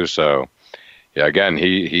him too. So, yeah, again,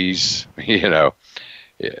 he's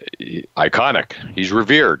iconic. He's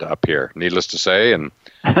revered up here, needless to say, and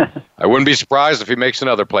I wouldn't be surprised if he makes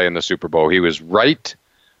another play in the Super Bowl. He was right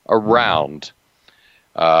around,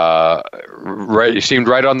 he seemed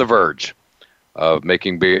right on the verge of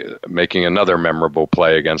making another memorable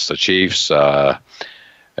play against the Chiefs.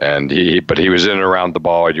 And he was in and around the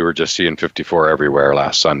ball. You were just seeing 54 everywhere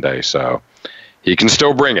last Sunday. So he can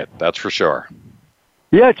still bring it. That's for sure.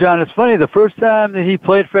 Yeah, John, it's funny. The first time that he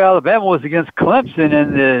played for Alabama was against Clemson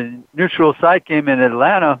in the neutral site game in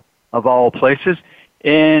Atlanta, of all places.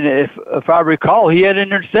 And if I recall, he had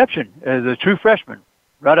an interception as a true freshman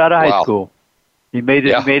right out of high school. He made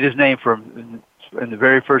his name in the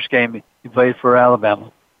very first game he played for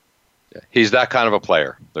Alabama. He's that kind of a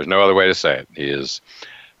player. There's no other way to say it. He is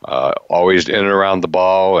always in and around the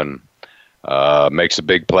ball and makes a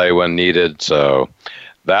big play when needed. So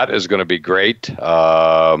that is going to be great.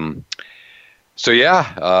 Well,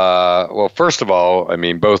 first of all, I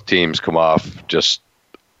mean, both teams come off just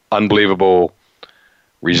unbelievable,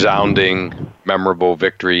 resounding, memorable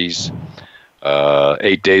victories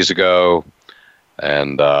 8 days ago.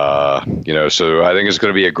 And, so I think it's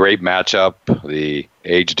going to be a great matchup. The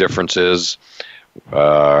age differences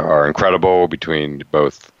are incredible between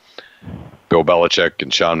both Bill Belichick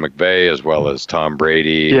and Sean McVay, as well as Tom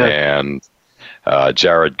Brady and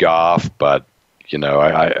Jared Goff. But,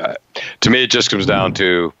 to me, it just comes down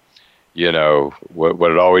to,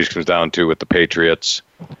 what it always comes down to with the Patriots.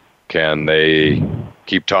 Can they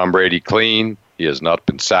keep Tom Brady clean? He has not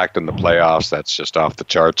been sacked in the playoffs. That's just off the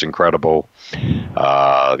charts incredible.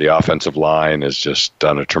 The offensive line has just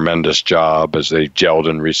done a tremendous job as they've gelled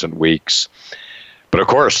in recent weeks. But, of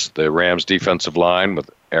course, the Rams' defensive line with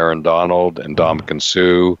Aaron Donald and Ndamukong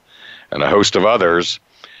Suh and a host of others,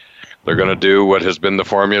 they're going to do what has been the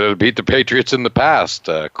formula to beat the Patriots in the past.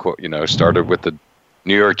 Started with the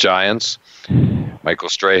New York Giants, Michael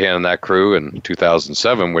Strahan and that crew in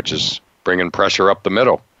 2007, which is bringing pressure up the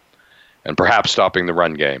middle and perhaps stopping the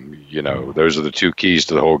run game. Those are the two keys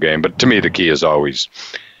to the whole game. But to me, the key is always,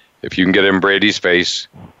 if you can get in Brady's face,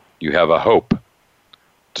 you have a hope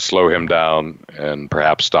to slow him down and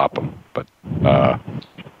perhaps stop him. But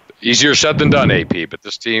easier said than done, AP, but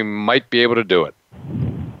this team might be able to do it.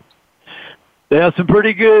 They have some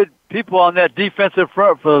pretty good people on that defensive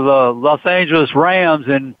front for the Los Angeles Rams,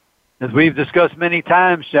 and as we've discussed many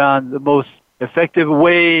times, John, the most effective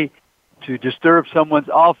way to disturb someone's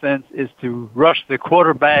offense is to rush the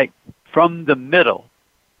quarterback from the middle,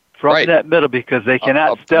 that middle, because they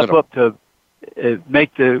cannot step up to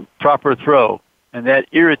make the proper throw, and that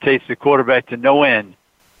irritates the quarterback to no end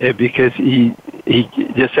because he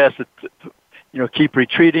just has to keep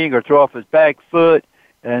retreating or throw off his back foot,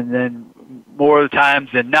 and then more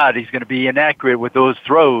times than not he's going to be inaccurate with those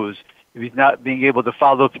throws if he's not being able to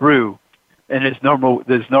follow through in his normal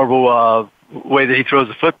way that he throws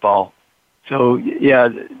the football. So,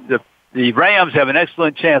 the Rams have an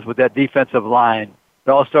excellent chance with that defensive line. It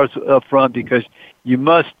all starts up front because you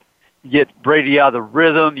must get Brady out of the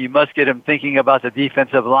rhythm. You must get him thinking about the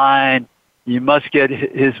defensive line. You must get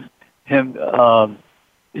him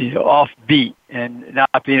off beat and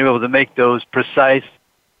not being able to make those precise,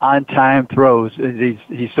 on-time throws.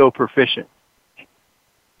 He's so proficient.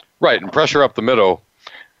 Right, and pressure up the middle,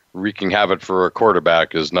 wreaking havoc for a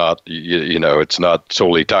quarterback is not, it's not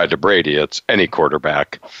solely tied to Brady. It's any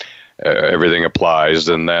quarterback. Everything applies.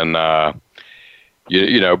 And then,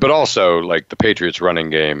 but also, like, the Patriots running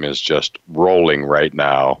game is just rolling right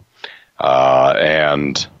now. So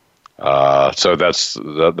that's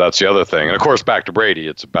the other thing. And, of course, back to Brady,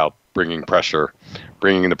 it's about bringing the pressure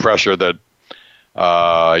that,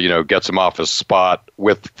 gets him off his spot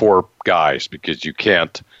with four guys, because you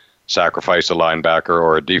can't sacrifice a linebacker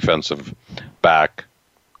or a defensive back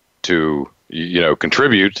to,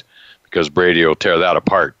 contribute, because Brady will tear that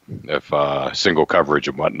apart if single coverage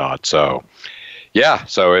and whatnot. So,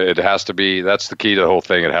 so it has to be, that's the key to the whole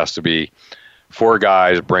thing. It has to be four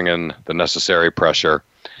guys bringing the necessary pressure.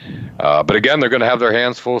 But again, they're going to have their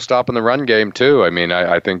hands full stopping the run game too. I mean,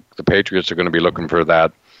 I think the Patriots are going to be looking for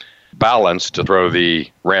that balance to throw the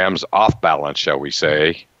Rams off balance, shall we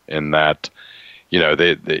say, in that, you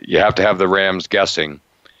have to have the Rams guessing,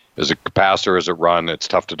 is it pass or is it run? It's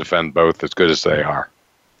tough to defend both as good as they are.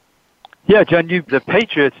 Yeah, John, the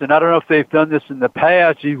Patriots, and I don't know if they've done this in the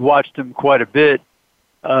past. You've watched them quite a bit.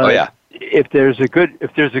 If there's a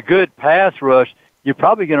good pass rush, you're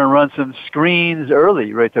probably going to run some screens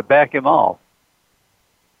early, right, to back him off.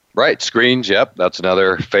 Right, screens. Yep, that's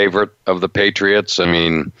another favorite of the Patriots. I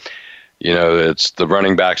mean, it's the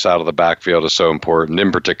running backs out of the backfield is so important.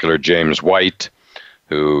 In particular, James White,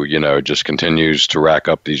 who, just continues to rack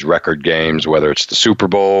up these record games, whether it's the Super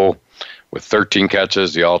Bowl with 13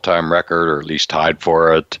 catches, the all-time record, or at least tied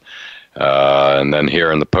for it. And then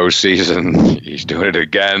here in the postseason, he's doing it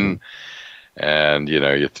again. And,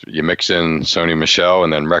 you mix in Sony Michel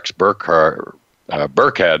and then Rex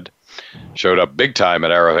Burkhead. showed up big time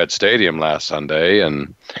at Arrowhead Stadium last Sunday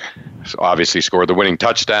and obviously scored the winning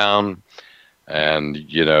touchdown. And,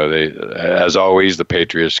 they, as always, the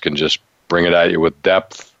Patriots can just bring it at you with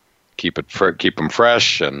depth, keep them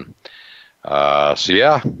fresh. And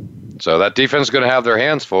so that defense is going to have their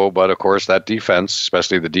hands full. But, of course, that defense,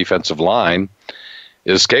 especially the defensive line,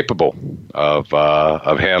 is capable of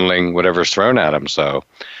handling whatever's thrown at them. So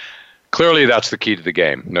clearly that's the key to the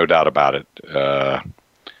game, no doubt about it.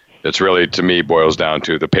 It's really, to me, boils down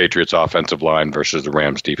to the Patriots' offensive line versus the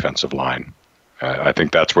Rams' defensive line. I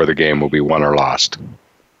think that's where the game will be won or lost.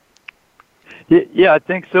 Yeah, I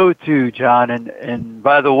think so too, John. And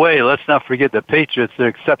by the way, let's not forget the Patriots. They're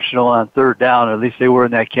exceptional on third down, or at least they were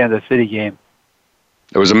in that Kansas City game.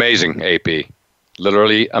 It was amazing, AP.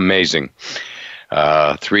 Literally amazing.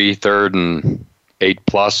 3 3rd and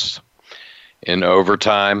 8+ in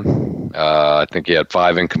overtime. I think he had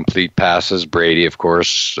 5 incomplete passes. Brady, of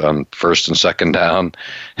course, on first and second down,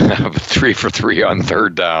 3 for 3 on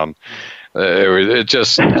third down. It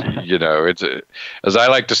just, it's as I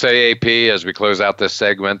like to say, AP, as we close out this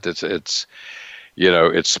segment, it's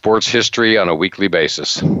sports history on a weekly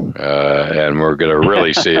basis, and we're going to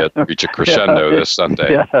really see it reach a crescendo this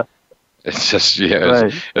Sunday. Yeah. It's just,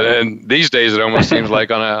 right. And these days it almost seems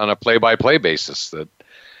like on a play-by-play basis that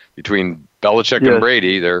between Belichick and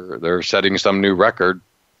Brady, they're setting some new record,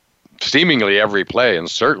 seemingly every play and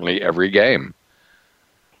certainly every game.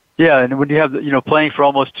 Yeah, and when you have, playing for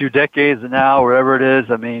almost 2 decades now, wherever it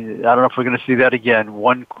is, I mean, I don't know if we're going to see that again.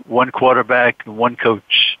 One quarterback, one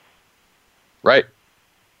coach. Right.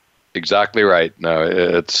 Exactly right.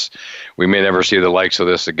 No, we may never see the likes of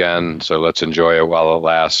this again, so let's enjoy it while it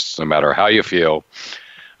lasts, no matter how you feel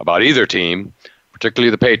about either team,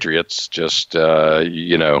 particularly the Patriots. Just,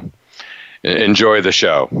 enjoy the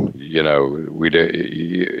show.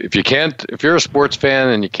 If you're a sports fan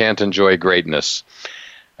and you can't enjoy greatness,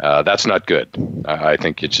 that's not good. I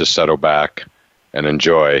think you just settle back and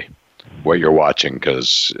enjoy what you're watching,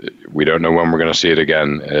 because we don't know when we're going to see it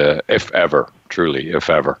again, if ever, truly, if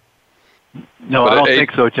ever. No, I don't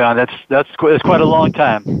think so, John. That's quite a long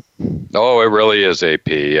time. Oh, it really is, AP.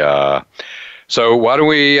 So why don't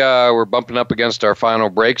we're bumping up against our final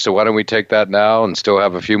break, so why don't we take that now and still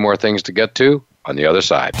have a few more things to get to on the other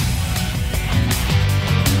side.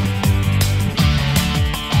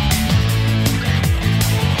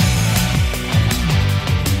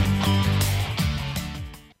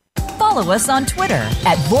 Follow us on Twitter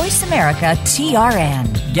at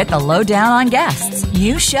VoiceAmericaTRN. Get the lowdown on guests,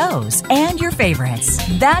 new shows, and your favorites.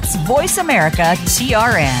 That's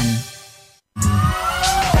VoiceAmericaTRN.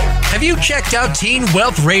 Have you checked out Teen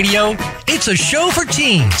Wealth Radio? It's a show for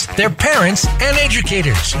teens, their parents, and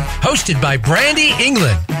educators. Hosted by Brandy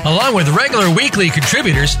England. Along with regular weekly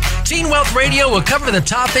contributors, Teen Wealth Radio will cover the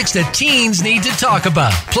topics that teens need to talk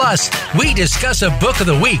about. Plus, we discuss a book of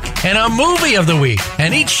the week and a movie of the week.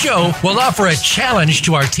 And each show will offer a challenge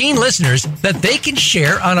to our teen listeners that they can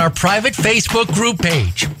share on our private Facebook group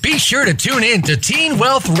page. Be sure to tune in to Teen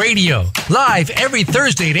Wealth Radio, live every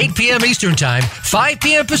Thursday at 8 p.m. Eastern Time, 5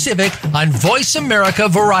 p.m. Pacific, on Voice America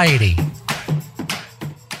Variety.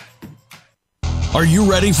 Are you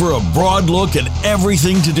ready for a broad look at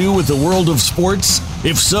everything to do with the world of sports?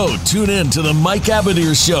 If so, tune in to the Mike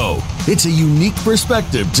Abadir Show. It's a unique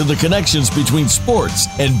perspective to the connections between sports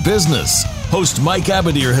and business. Host Mike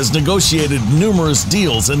Abadir has negotiated numerous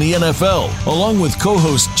deals in the NFL. Along with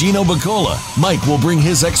co-host Gino Bacola, Mike will bring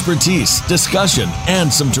his expertise, discussion,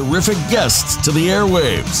 and some terrific guests to the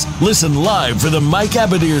airwaves. Listen live for the Mike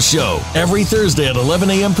Abadir Show every Thursday at 11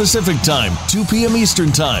 a.m. Pacific Time, 2 p.m.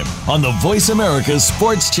 Eastern Time on the Voice America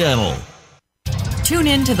Sports Channel. Tune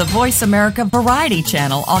in to the Voice America Variety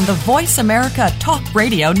channel on the Voice America Talk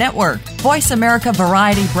Radio Network. Voice America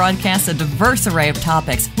Variety broadcasts a diverse array of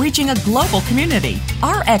topics, reaching a global community.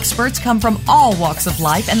 Our experts come from all walks of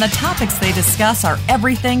life, and the topics they discuss are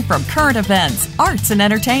everything from current events, arts and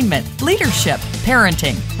entertainment, leadership,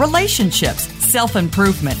 parenting, relationships,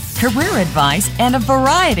 self-improvement, career advice, and a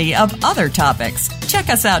variety of other topics. Check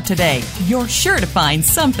us out today. You're sure to find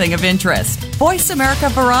something of interest. Voice America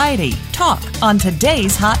Variety. Talk on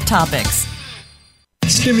today's hot topics.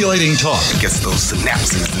 Stimulating talk. It gets those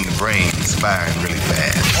synapses in the brain firing really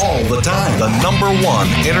fast. All the time. The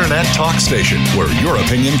 #1 internet talk station where your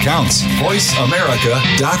opinion counts.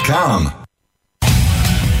 VoiceAmerica.com.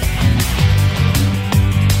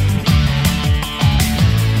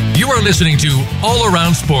 You are listening to All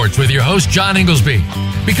Around Sports with your host, John Inglesby.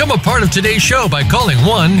 Become a part of today's show by calling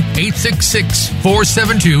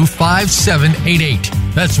 1-866-472-5788.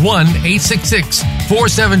 That's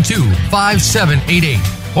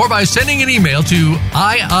 1-866-472-5788. Or by sending an email to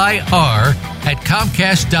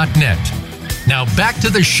iir@comcast.net. Now back to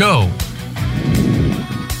the show.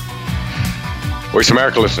 Voice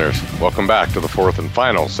America listeners, welcome back to the fourth and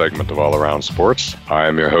final segment of All Around Sports. I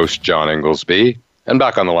am your host, John Inglesby, and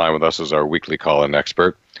back on the line with us is our weekly call-in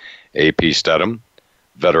expert, A.P. Stedham,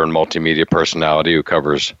 veteran multimedia personality who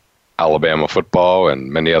covers Alabama football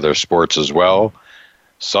and many other sports as well,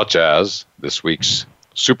 such as this week's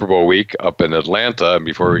Super Bowl week up in Atlanta. And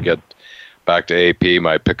before we get back to AP,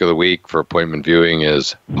 my pick of the week for appointment viewing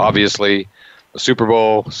is obviously the Super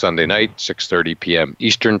Bowl, Sunday night, 6:30 p.m.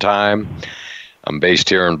 Eastern Time. I'm based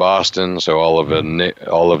here in Boston, so all of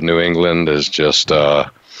New England is just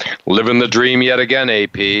living the dream yet again,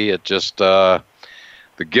 AP. It just the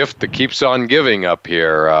gift that keeps on giving up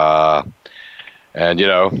here. And, you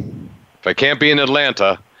know, if I can't be in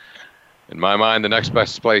Atlanta, in my mind, the next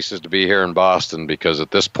best place is to be here in Boston because at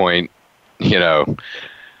this point, you know,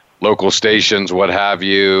 local stations, what have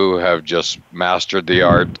you, have just mastered the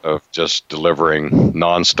art of just delivering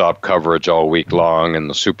nonstop coverage all week long. And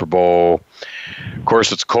the Super Bowl, of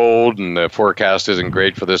course, it's cold and the forecast isn't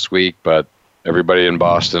great for this week, but everybody in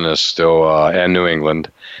Boston is still, and New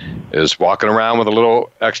England, is walking around with a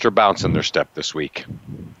little extra bounce in their step this week.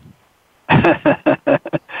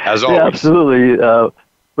 As always. Yeah, absolutely.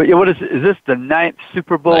 But what is this the 9th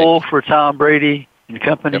Super Bowl for Tom Brady and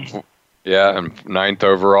company? Yep. Yeah, and 9th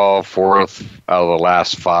overall, 4th out of the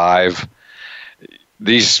last 5.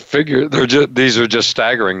 These these are just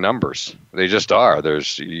staggering numbers. They just are.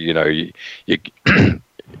 There's, you know,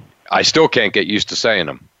 I still can't get used to saying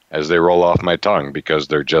them as they roll off my tongue because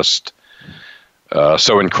they're just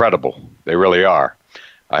so incredible. They really are.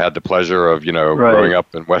 I had the pleasure of, you know, growing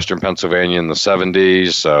up in Western Pennsylvania in the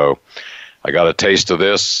 70s, so I got a taste of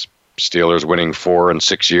this. Steelers winning 4 in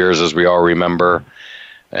 6 years, as we all remember.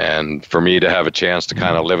 And for me to have a chance to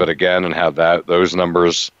kind of live it again and have those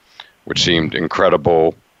numbers, which seemed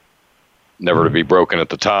incredible, never to be broken at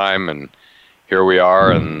the time, and here we are,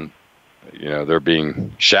 and you know they're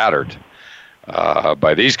being shattered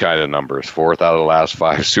by these kind of numbers. 4th out of the last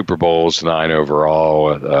 5 Super Bowls, 9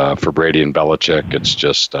 overall for Brady and Belichick. It's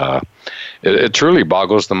just it truly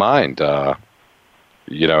boggles the mind,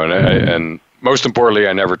 you know. And most importantly,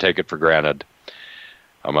 I never take it for granted.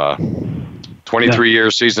 I'm a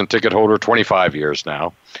 23-year season ticket holder, 25 years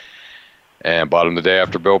now, and bought him the day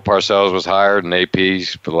after Bill Parcells was hired. And AP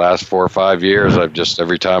for the last 4 or 5 years, I've just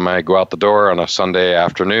every time I go out the door on a Sunday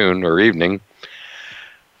afternoon or evening,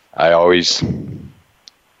 I always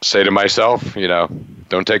say to myself, you know,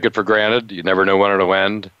 don't take it for granted. You never know when it'll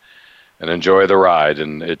end, and enjoy the ride.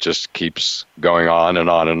 And it just keeps going on and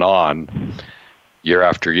on and on, year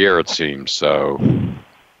after year, it seems. So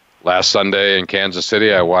last Sunday in Kansas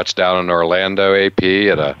City, I watched down in Orlando, AP,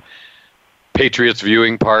 at a Patriots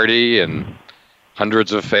viewing party, and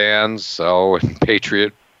hundreds of fans, in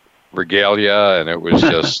Patriot regalia, and it was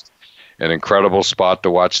just an incredible spot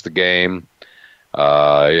to watch the game. You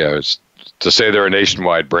know, to say they're a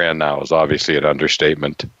nationwide brand now is obviously an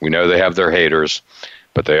understatement. We know they have their haters,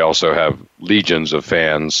 but they also have legions of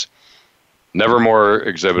fans. Never more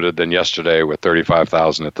exhibited than yesterday with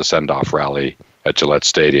 35,000 at the send-off rally at Gillette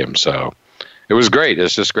Stadium. So it was great.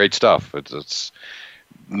 It's just great stuff. It's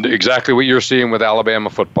exactly what you're seeing with Alabama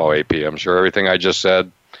football, AP. I'm sure everything I just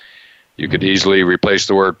said, you could easily replace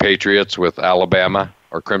the word Patriots with Alabama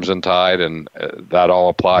or Crimson Tide, and that all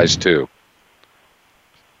applies too.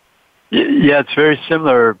 Yeah, it's very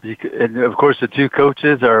similar. And of course, the two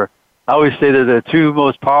coaches I always say they're the two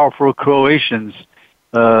most powerful Croatians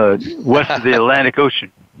west of the Atlantic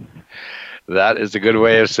Ocean. That is a good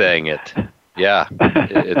way of saying it. Yeah,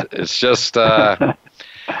 it's just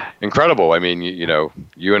incredible. I mean, you know,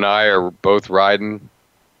 you and I are both riding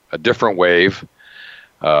a different wave,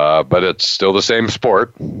 but it's still the same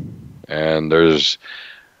sport, and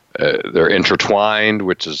they're intertwined,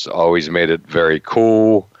 which has always made it very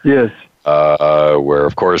cool. Yes. Where,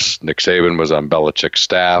 of course, Nick Saban was on Belichick's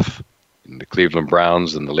staff in the Cleveland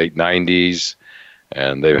Browns in the late 90s,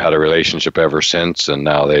 and they've had a relationship ever since, and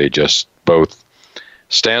now they just both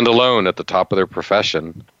stand alone at the top of their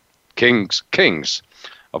profession, kings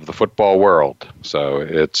of the football world. So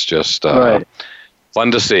it's just fun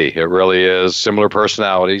to see. It really is. Similar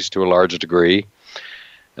personalities to a large degree,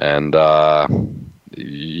 and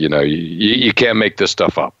you know, you can't make this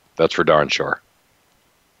stuff up. That's for darn sure.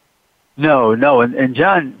 No, and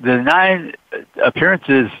John, the 9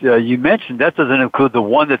 appearances you mentioned, that doesn't include the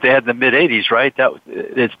one that they had in the mid '80s, right?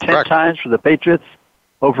 It's 10 Correct. times for the Patriots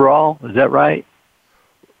overall. Is that right?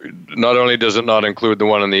 Not only does it not include the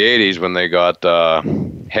one in the '80s when they got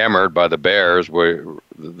hammered by the Bears,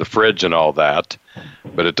 the fridge and all that.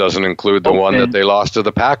 But it doesn't include the one that they lost to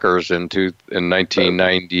the Packers in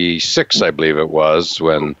 1996, I believe it was,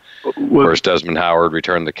 when first Desmond Howard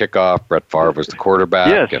returned the kickoff. Brett Favre was the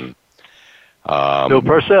quarterback. Yes. And Bill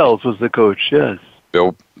Parcells was the coach, yes.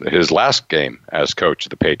 Bill, his last game as coach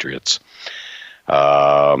of the Patriots.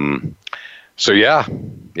 So,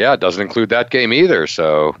 it doesn't include that game either.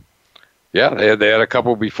 So, they had a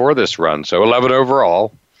couple before this run. So 11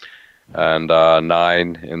 overall and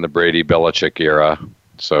 9 in the Brady-Belichick era.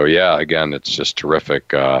 So, again, it's just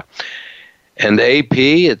terrific. And the AP,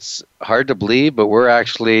 it's hard to believe, but we're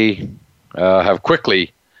actually have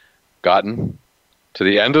quickly gotten to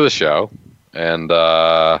the end of the show. And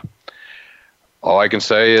all I can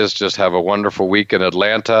say is just have a wonderful week in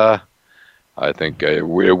Atlanta. I think it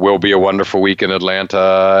will be a wonderful week in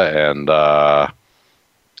Atlanta. And,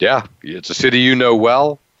 it's a city you know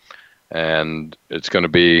well. And it's going to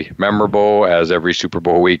be memorable, as every Super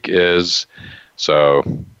Bowl week is. So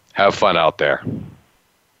have fun out there.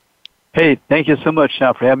 Hey, thank you so much,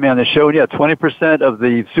 Sean, for having me on the show. Yeah, 20% of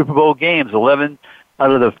the Super Bowl games, 11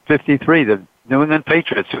 out of the 53, the New England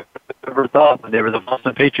Patriots. Who ever thought when they were the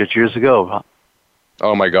Boston Patriots years ago? Huh?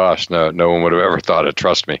 Oh, my gosh. No one would have ever thought it.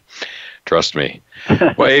 Trust me.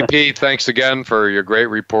 Well, AP, thanks again for your great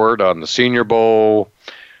report on the Senior Bowl,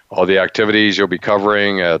 all the activities you'll be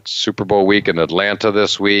covering at Super Bowl week in Atlanta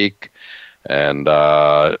this week. And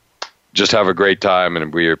just have a great time,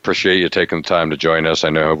 and we appreciate you taking the time to join us. I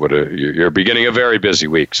know you're beginning a very busy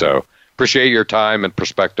week, so appreciate your time and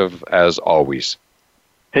perspective as always.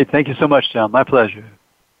 Hey, thank you so much, John. My pleasure.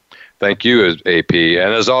 Thank you, AP.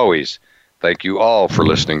 And as always, thank you all for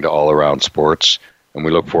listening to All Around Sports, and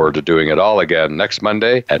we look forward to doing it all again next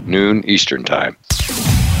Monday at noon Eastern Time.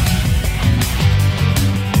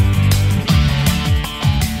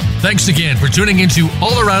 Thanks again for tuning into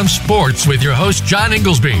All Around Sports with your host, John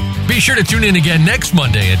Inglesby. Be sure to tune in again next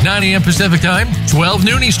Monday at 9 a.m. Pacific Time, 12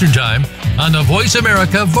 noon Eastern Time on the Voice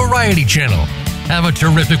America Variety Channel. Have a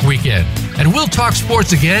terrific weekend, and we'll talk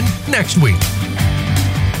sports again next week.